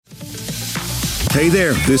Hey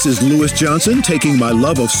there, this is Lewis Johnson taking my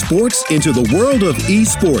love of sports into the world of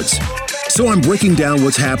esports. So I'm breaking down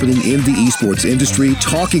what's happening in the esports industry,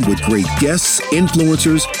 talking with great guests,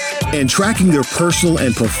 influencers, and tracking their personal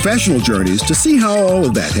and professional journeys to see how all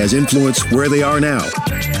of that has influenced where they are now.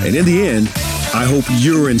 And in the end, I hope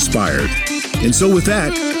you're inspired. And so with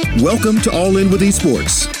that, welcome to All In with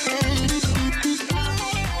Esports.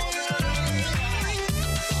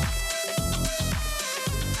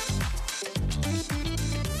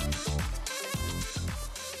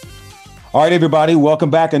 All right, everybody, welcome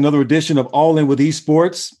back. Another edition of All In with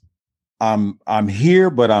Esports. I'm here,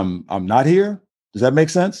 but I'm not here. Does that make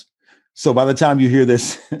sense? So by the time you hear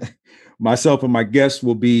this, myself and my guests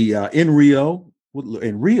will be in Rio.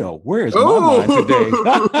 In Rio, where is my mind today?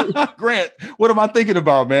 Grant, what am I thinking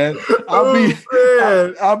about, man?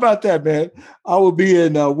 How about that, man? We'll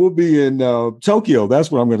be in Tokyo.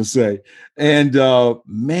 That's what I'm going to say. And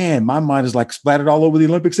man, my mind is like splattered all over the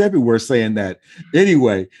Olympics everywhere saying that.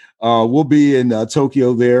 Anyway, we'll be in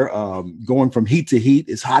Tokyo there, going from heat to heat.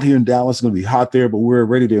 It's hot here in Dallas. It's going to be hot there, but we're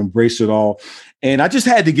ready to embrace it all. And I just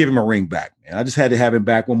had to give him a ring back, man. I just had to have him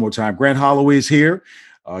back one more time. Grant Holloway is here.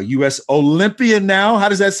 U.S. Olympian now. How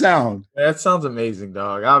does that sound? That sounds amazing,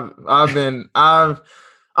 dog. I'm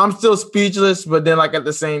still speechless, but then like at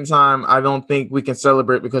the same time, I don't think we can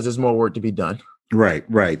celebrate because there's more work to be done.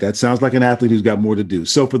 Right. That sounds like an athlete who's got more to do.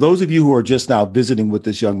 So for those of you who are just now visiting with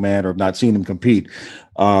this young man or have not seen him compete,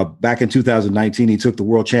 back in 2019, he took the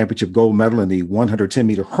world championship gold medal in the 110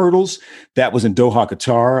 meter hurdles. That was in Doha,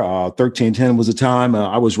 Qatar. 13:10 was the time.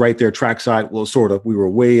 I was right there trackside. Well, sort of. We were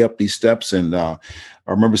way up these steps. And I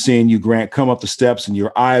remember seeing you, Grant, come up the steps and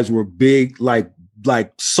your eyes were big, like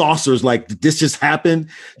saucers, like this just happened.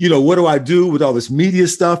 You know, what do I do with all this media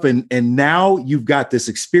stuff? And now you've got this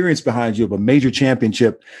experience behind you of a major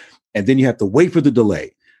championship, and then you have to wait for the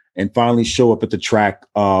delay and finally show up at the track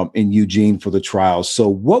in Eugene for the trials. So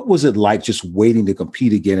what was it like just waiting to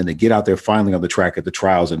compete again and to get out there finally on the track at the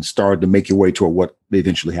trials and start to make your way toward what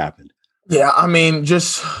eventually happened? Yeah, I mean,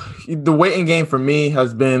 just the waiting game for me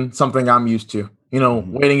has been something I'm used to,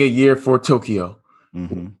 waiting a year for Tokyo.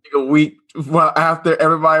 Mm-hmm. A week after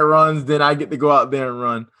everybody runs, then I get to go out there and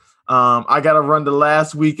run. I got to run the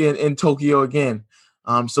last weekend in Tokyo again.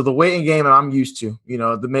 So the waiting game I'm used to.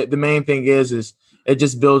 The main thing is it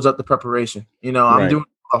just builds up the preparation. I'm doing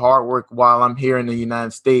the hard work while I'm here in the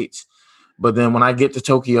United States, but then when I get to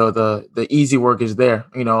Tokyo, the easy work is there.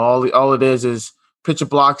 All it is pitch your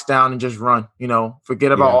blocks down and just run.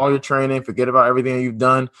 Forget about all your training, forget about everything that you've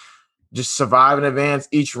done. Just survive and advance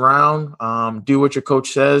each round. Do what your coach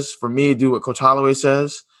says. For me, do what Coach Holloway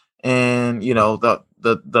says. And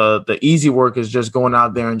the easy work is just going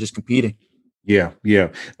out there and just competing. Yeah.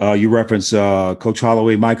 You reference Coach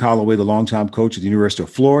Holloway, Mike Holloway, the longtime coach at the University of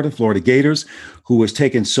Florida Gators, who has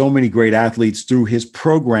taken so many great athletes through his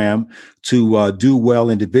program to do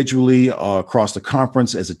well individually across the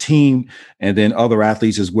conference as a team, and then other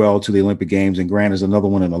athletes as well to the Olympic Games. And Grant is another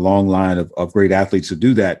one in a long line of great athletes to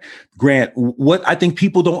do that. Grant, what I think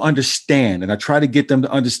people don't understand, and I try to get them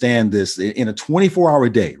to understand this in a 24-hour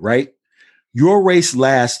day, right? Your race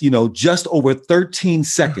lasts, just over 13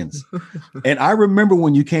 seconds. And I remember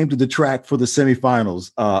when you came to the track for the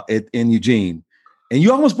semifinals in Eugene, and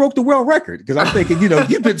you almost broke the world record because I'm thinking,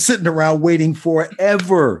 you've been sitting around waiting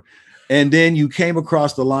forever. And then you came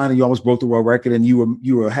across the line and you almost broke the world record, and you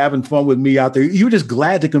were having fun with me out there. You were just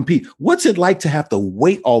glad to compete. What's it like to have to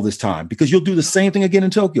wait all this time? Because you'll do the same thing again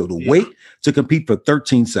in Tokyo, wait to compete for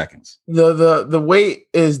 13 seconds. The wait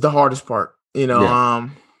is the hardest part,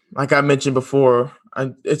 Like I mentioned before,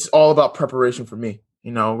 it's all about preparation for me,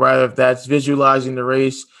 whether if that's visualizing the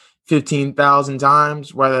race 15,000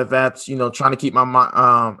 times, whether that's, trying to keep my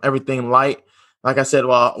mind, everything light. Like I said,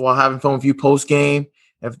 while having fun with you post game,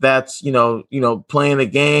 if that's, playing the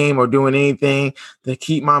game or doing anything to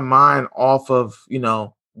keep my mind off of,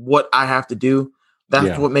 what I have to do.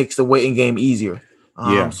 That's what makes the waiting game easier.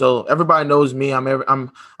 So everybody knows me.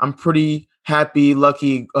 I'm pretty happy,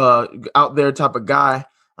 lucky, out there type of guy.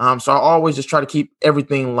 So I always just try to keep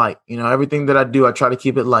everything light. Everything that I do, I try to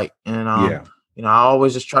keep it light. And, I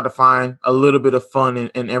always just try to find a little bit of fun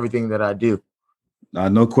in everything that I do.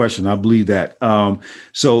 No question. I believe that.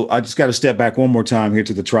 So I just got to step back one more time here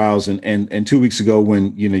to the trials. And 2 weeks ago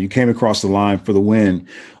when, you came across the line for the win,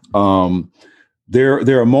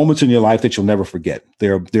 there are moments in your life that you'll never forget.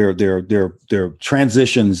 There are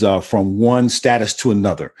transitions from one status to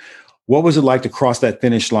another. What was it like to cross that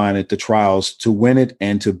finish line at the trials, to win it,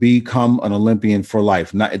 and to become an Olympian for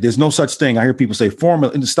life? There's no such thing. I hear people say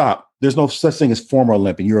There's no such thing as former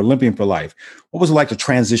Olympian. You're Olympian for life. What was it like to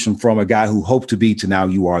transition from a guy who hoped to be to now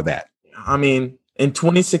you are that? I mean, In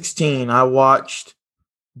 2016, I watched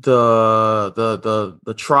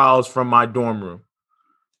the trials from my dorm room.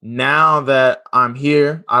 Now that I'm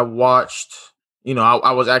here, I watched,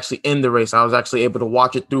 I was actually in the race. I was actually able to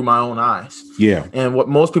watch it through my own eyes. Yeah. And what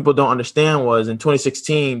most people don't understand was in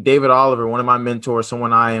 2016, David Oliver, one of my mentors,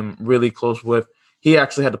 someone I am really close with, he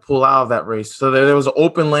actually had to pull out of that race. So there was an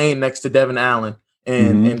open lane next to Devin Allen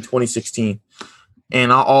in 2016.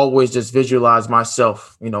 And I always just visualize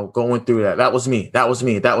myself, going through that. That was me. That was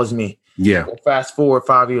me. That was me. Yeah. Well, fast forward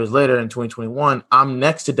 5 years later in 2021, I'm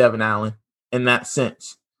next to Devin Allen in that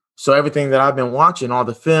sense. So everything that I've been watching, all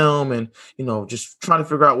the film and, just trying to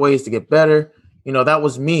figure out ways to get better, that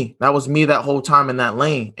was me. That was me that whole time in that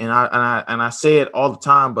lane. And I say it all the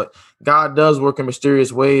time, but God does work in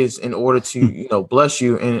mysterious ways in order to, bless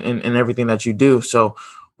you in everything that you do. So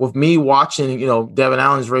with me watching, Devin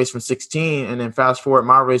Allen's race from 16 and then fast forward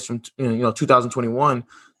my race from, 2021,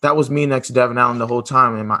 that was me next to Devin Allen the whole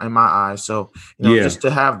time in my eyes. So, just to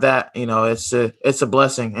have that, it's a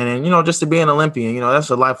blessing. And then, just to be an Olympian, that's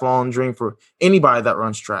a lifelong dream for anybody that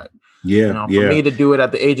runs track. Yeah. For me to do it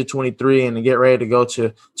at the age of 23 and to get ready to go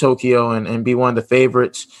to Tokyo and be one of the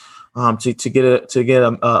favorites to get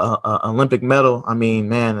an Olympic medal. I mean,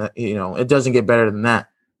 man, it doesn't get better than that.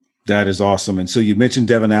 That is awesome. And so you mentioned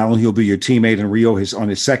Devin Allen. He'll be your teammate in Rio on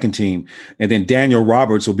his second team. And then Daniel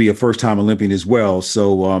Roberts will be a first-time Olympian as well.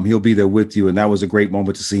 So he'll be there with you. And that was a great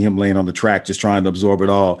moment to see him laying on the track, just trying to absorb it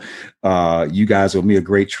all. You guys will be a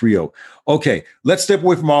great trio. Okay, let's step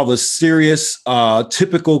away from all the serious,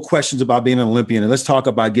 typical questions about being an Olympian, and let's talk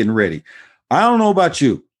about getting ready. I don't know about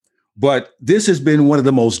you, but this has been one of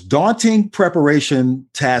the most daunting preparation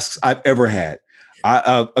tasks I've ever had.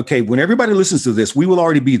 Okay, when everybody listens to this, we will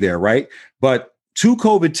already be there, right? But 2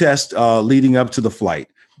 COVID tests leading up to the flight.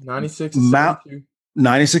 96 and 72.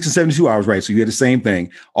 96 and 72 hours, right? So you had the same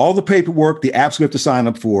thing. All the paperwork, the apps we have to sign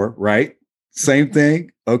up for, right? Same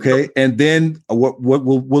thing, okay? And then what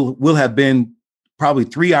will have been probably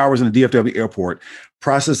 3 hours in the DFW airport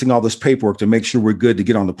processing all this paperwork to make sure we're good to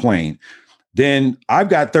get on the plane. Then I've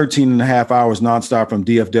got 13 and a half hours nonstop from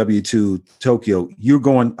DFW to Tokyo. You're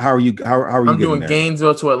going, how are you I'm doing there?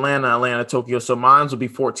 Gainesville to Atlanta, Tokyo. So mine will be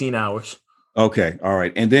 14 hours. Okay. All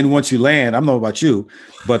right. And then once you land, I don't know about you,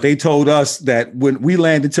 but they told us that when we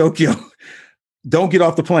land in Tokyo, don't get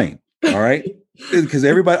off the plane. All right. Because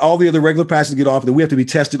all the other regular passengers get off, then we have to be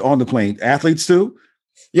tested on the plane. Athletes too?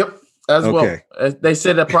 Yep. Well. They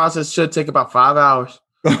said that process should take about 5 hours.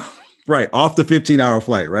 Right. Off the 15-hour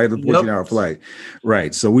flight, right? The 14-hour flight.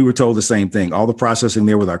 Right. So we were told the same thing. All the processing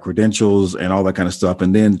there with our credentials and all that kind of stuff.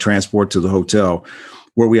 And then transport to the hotel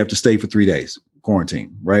where we have to stay for 3 days,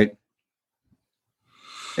 quarantine, right?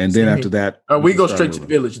 And then after that, we go straight to the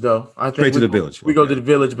village, though. I think straight to the village. We go to the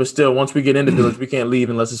village, but still, once we get in the village, we can't leave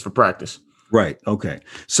unless it's for practice. Right. Okay.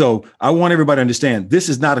 So I want everybody to understand this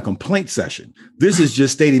is not a complaint session. This is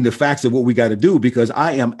just stating the facts of what we got to do, because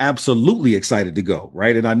I am absolutely excited to go.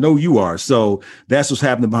 Right. And I know you are. So that's what's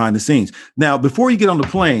happening behind the scenes. Now, before you get on the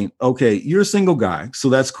plane, okay, you're a single guy. So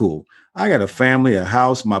that's cool. I got a family, a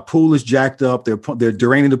house. My pool is jacked up. They're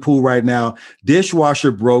draining the pool right now.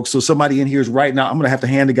 Dishwasher broke. So somebody in here is right now. I'm going to have to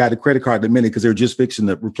hand the guy the credit card in a minute because they're just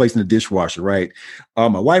replacing the dishwasher. Right.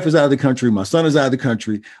 My wife is out of the country. My son is out of the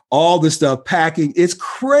country. All this stuff, packing. It's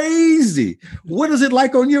crazy. What is it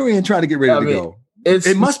like on your end trying to get ready to go?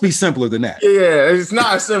 It must be simpler than that. Yeah, it's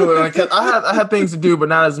not similar. Like, I had things to do, but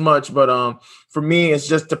not as much. But for me, it's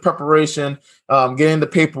just the preparation, getting the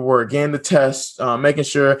paperwork, getting the tests, making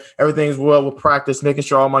sure everything's well with practice, making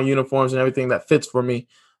sure all my uniforms and everything that fits for me.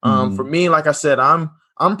 For me, like I said, I'm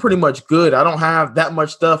pretty much good. I don't have that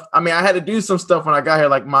much stuff. I mean, I had to do some stuff when I got here,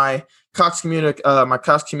 like my Cox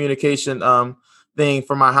communication thing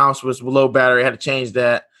for my house was low battery. I had to change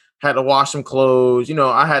that. Had to wash some clothes,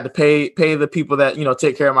 I had to pay the people that,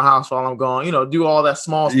 take care of my house while I'm gone, do all that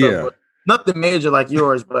small stuff, but nothing major like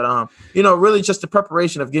yours. But, really just the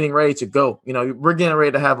preparation of getting ready to go. We're getting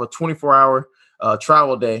ready to have a 24-hour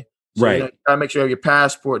travel day. So, right. You gotta make sure you have your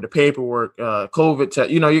passport, the paperwork, COVID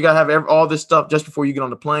test, you gotta have all this stuff just before you get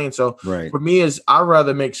on the plane. So for me I'd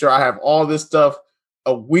rather make sure I have all this stuff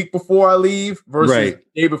a week before I leave versus the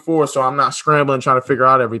day before. So I'm not scrambling, trying to figure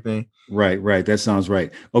out everything. Right. That sounds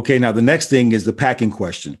right. Okay. Now the next thing is the packing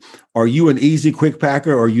question. Are you an easy, quick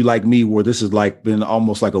packer, or are you like me where this has been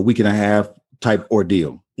almost like a week and a half type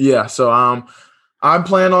ordeal? Yeah. So I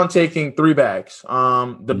plan on taking 3 bags.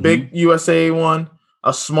 The big USA one,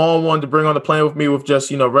 a small one to bring on the plane with me with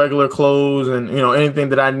just, regular clothes and, anything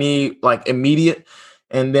that I need like immediate.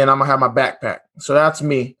 And then I'm gonna have my backpack. So that's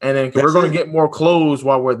me. And then we're going to get more clothes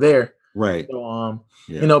while we're there. Right. So,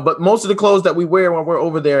 But most of the clothes that we wear when we're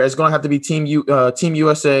over there is going to have to be Team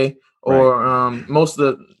USA, or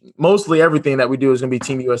mostly everything that we do is going to be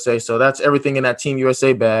Team USA. So that's everything in that Team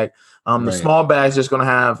USA bag. The small bag's just going to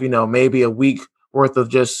have, maybe a week worth of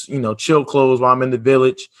just, chill clothes while I'm in the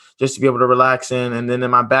village, just to be able to relax in. And then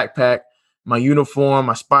in my backpack, my uniform,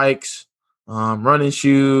 my spikes, running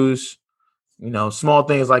shoes, small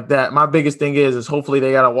things like that. My biggest thing is hopefully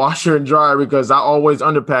they got a washer and dryer, because I always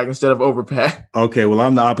underpack instead of overpack. Okay. Well,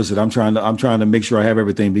 I'm the opposite. I'm trying to make sure I have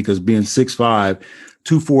everything, because being 6'5",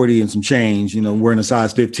 240 and some change, wearing a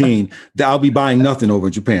size 15, I'll be buying nothing over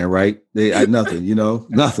in Japan, right? They had nothing,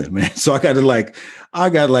 nothing, man. So I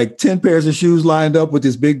got like 10 pairs of shoes lined up with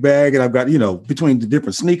this big bag, and I've got, between the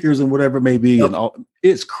different sneakers and whatever it may be, and all,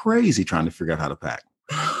 it's crazy trying to figure out how to pack.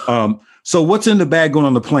 So what's in the bag going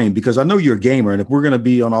on the plane? Because I know you're a gamer, and if we're going to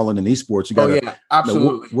be on All In Esports, you got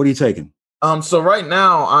absolutely. What are you taking? So right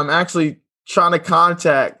now I'm actually trying to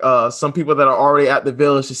contact some people that are already at the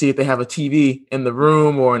village to see if they have a TV in the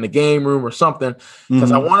room or in the game room or something,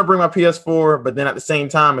 because I want to bring my PS4, but then at the same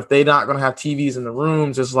time, if they're not going to have TVs in the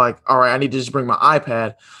rooms, it's like, all right, I need to just bring my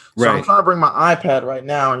iPad. So I'm trying to bring my iPad right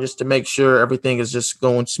now, and just to make sure everything is just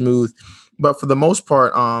going smooth. But for the most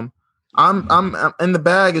part, I'm in the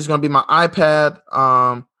bag is going to be my iPad.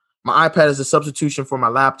 My iPad is a substitution for my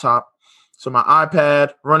laptop. So my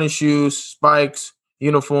iPad, running shoes, spikes,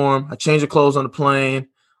 uniform, a change of clothes on the plane,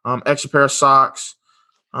 extra pair of socks,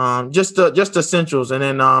 just essentials. And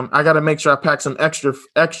then I got to make sure I pack some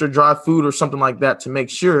extra dry food or something like that to make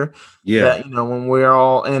sure that, when we're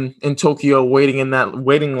all in Tokyo waiting in that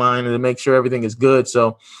waiting line, and to make sure everything is good.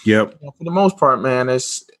 So for the most part, man,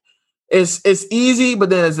 it's easy, but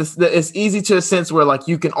then it's easy to a sense where like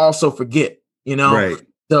you can also forget, Right.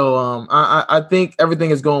 So I think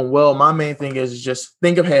everything is going well. My main thing is just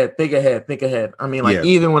think ahead. I mean,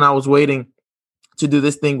 even when I was waiting to do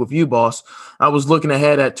this thing with you, boss, I was looking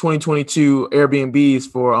ahead at 2022 Airbnbs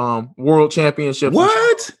for World Championships.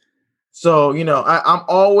 What? So, I'm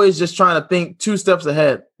always just trying to think 2 steps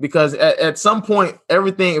ahead, because at some point,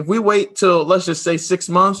 everything, if we wait till, let's just say 6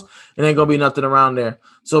 months, it ain't going to be nothing around there.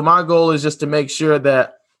 So my goal is just to make sure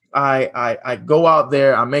that I go out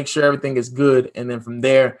there, I make sure everything is good, and then from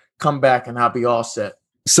there, come back and I'll be all set.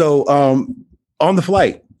 So on the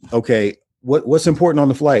flight, okay, what's important on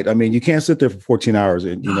the flight? I mean, you can't sit there for 14 hours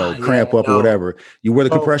and, cramp up or whatever. You wear the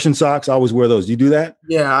compression socks. I always wear those. Do you do that?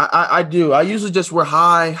 Yeah, I do. I usually just wear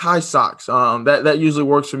high socks. That usually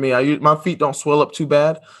works for me. My feet don't swell up too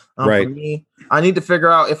bad. Right. For me, I need to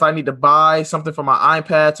figure out if I need to buy something for my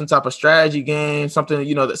iPad, some type of strategy game, something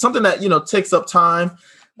that takes up time.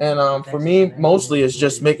 And for me, mostly it's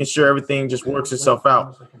just making sure everything just works itself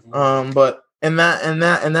out. But in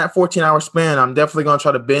that 14-hour span, I'm definitely gonna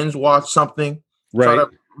try to binge watch something. Right. Try to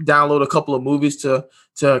download a couple of movies to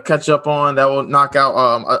catch up on. That will knock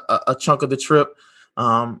out a chunk of the trip.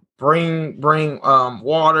 Bring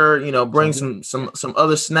water. Bring some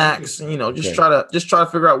other snacks. Try to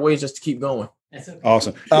figure out ways just to keep going.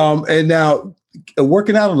 Awesome. And now,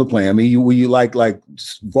 working out on the plane, I mean, you like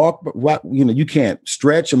walk, you can't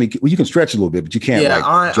stretch. I mean, you can stretch a little bit, but you can't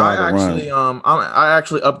jog or run. I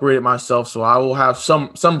actually upgraded myself, so I will have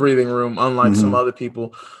some breathing room, unlike some other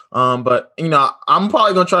people. But I'm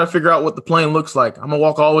probably gonna try to figure out what the plane looks like. I'm gonna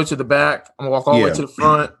walk all the way to the back. I'm gonna walk all the way to the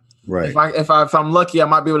front. Right. If I'm lucky, I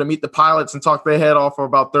might be able to meet the pilots and talk their head off for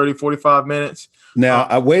about 30, 45 minutes.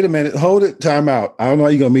 Now, wait a minute. Hold it. Time out. I don't know how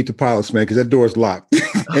you're going to meet the pilots, man, because that door's locked.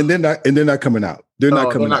 and they're not coming out. They're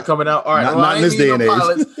not coming out. All right. Not in this day and age.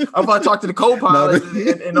 I'll probably talk to the co-pilot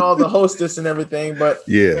and all the hostess and everything. But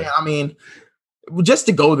man, I mean, just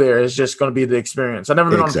to go there is just going to be the experience. I've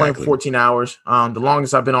never been on a plane for 14 hours. The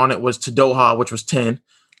longest I've been on it was to Doha, which was 10.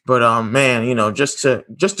 But man, just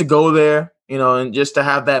to go there, and just to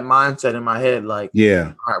have that mindset in my head, like, all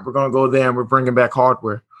right, we're going to go there and we're bringing back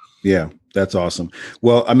hardware. Yeah, that's awesome.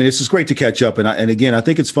 Well, I mean, it's just great to catch up. And again, I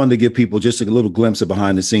think it's fun to give people just a little glimpse of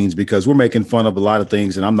behind the scenes, because we're making fun of a lot of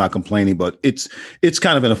things and I'm not complaining, but it's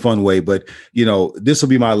kind of in a fun way. But, this will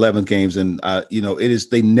be my 11th games, and,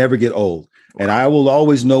 they never get old. And I will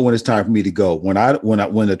always know when it's time for me to go. When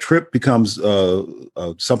a trip becomes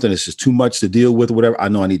something that's just too much to deal with or whatever, I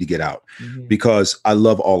know I need to get out, because I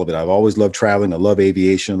love all of it. I've always loved traveling. I love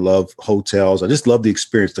aviation, love hotels. I just love the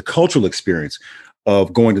experience, the cultural experience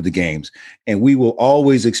of going to the games. And we will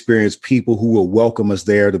always experience people who will welcome us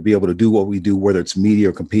there to be able to do what we do, whether it's media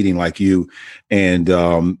or competing like you. And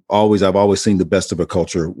I've always seen the best of a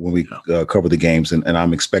culture when we cover the games. And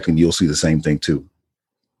I'm expecting you'll see the same thing too.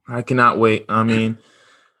 I cannot wait. I mean,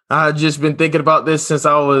 I've just been thinking about this since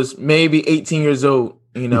I was maybe 18 years old.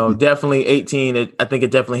 Definitely 18. I think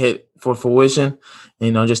it definitely hit for fruition,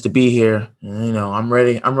 just to be here. And, I'm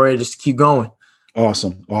ready just to keep going.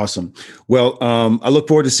 Awesome. Well, I look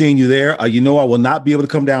forward to seeing you there. I will not be able to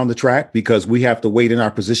come down the track because we have to wait in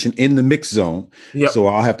our position in the mix zone. Yep. So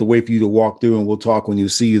I'll have to wait for you to walk through, and we'll talk when you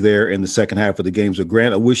see you there in the second half of the game. So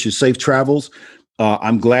Grant, I wish you safe travels.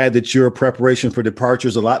 I'm glad that your preparation for departure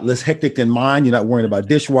is a lot less hectic than mine. You're not worrying about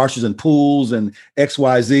dishwashers and pools and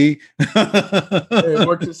XYZ. It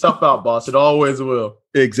works itself out, boss. It always will.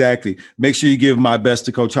 Exactly. Make sure you give my best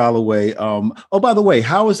to Coach Holloway. By the way,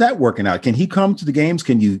 how is that working out? Can he come to the games?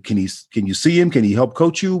 Can you see him? Can he help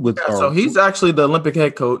coach you with? So he's actually the Olympic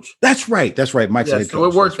head coach. That's right. Mike's head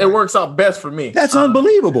coach. So it works out best for me. That's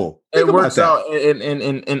unbelievable. It works out.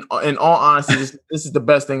 In all honesty, this is the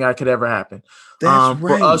best thing that could ever happen. That's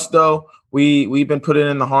right. For us, though, we've been putting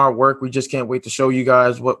in the hard work. We just can't wait to show you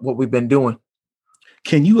guys what we've been doing.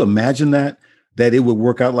 Can you imagine that it would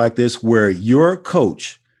work out like this, where your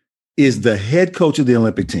coach is the head coach of the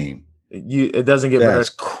Olympic team? It doesn't get better. That's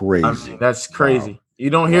crazy. That's crazy. Wow. You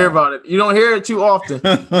don't hear about it. You don't hear it too often.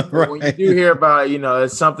 Right. When you do hear about it,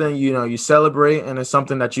 it's something, you celebrate, and it's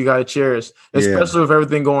something that you got to cherish, especially with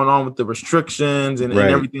everything going on with the restrictions and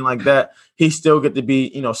everything like that. He still get to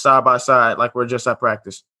be, side by side, like we're just at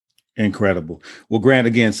practice. Incredible. Well, Grant,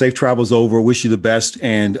 again, safe travels over. Wish you the best.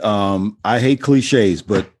 And I hate cliches,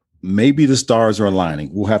 but maybe the stars are aligning.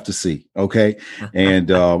 We'll have to see. Okay. And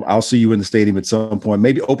I'll see you in the stadium at some point,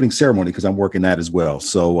 maybe opening ceremony, because I'm working that as well.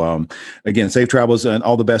 So again, safe travels and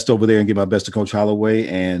all the best over there, and give my best to Coach Holloway.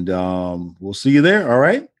 And we'll see you there. All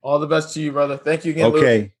right. All the best to you, brother. Thank you again.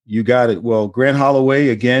 Okay. Luke. You got it. Well, Grant Holloway,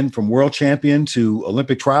 again, from world champion to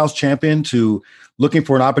Olympic trials champion to looking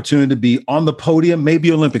for an opportunity to be on the podium,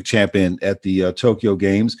 maybe Olympic champion at the Tokyo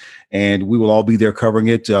Games. And we will all be there covering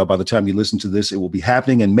it. By the time you listen to this, it will be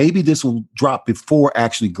happening. And maybe this will drop before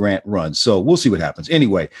actually Grant runs. So we'll see what happens.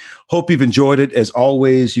 Anyway, hope you've enjoyed it. As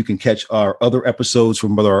always, you can catch our other episodes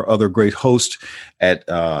from our other great hosts at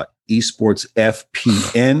Esports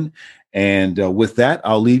FPN. And with that,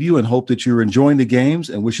 I'll leave you and hope that you're enjoying the games,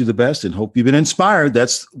 and wish you the best, and hope you've been inspired.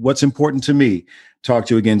 That's what's important to me. Talk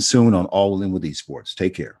to you again soon on All In with Esports.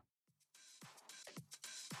 Take care.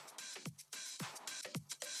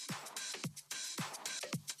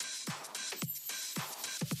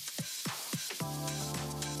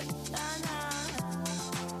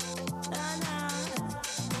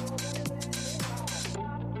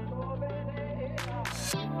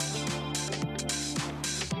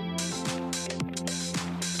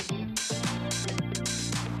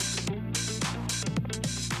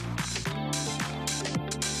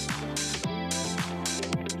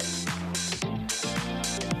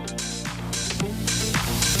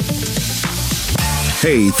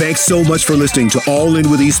 Hey, thanks so much for listening to All In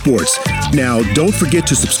with Esports. Now, don't forget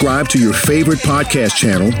to subscribe to your favorite podcast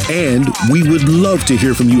channel, and we would love to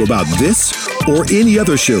hear from you about this or any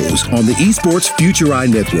other shows on the Esports Future Eye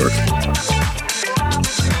Network.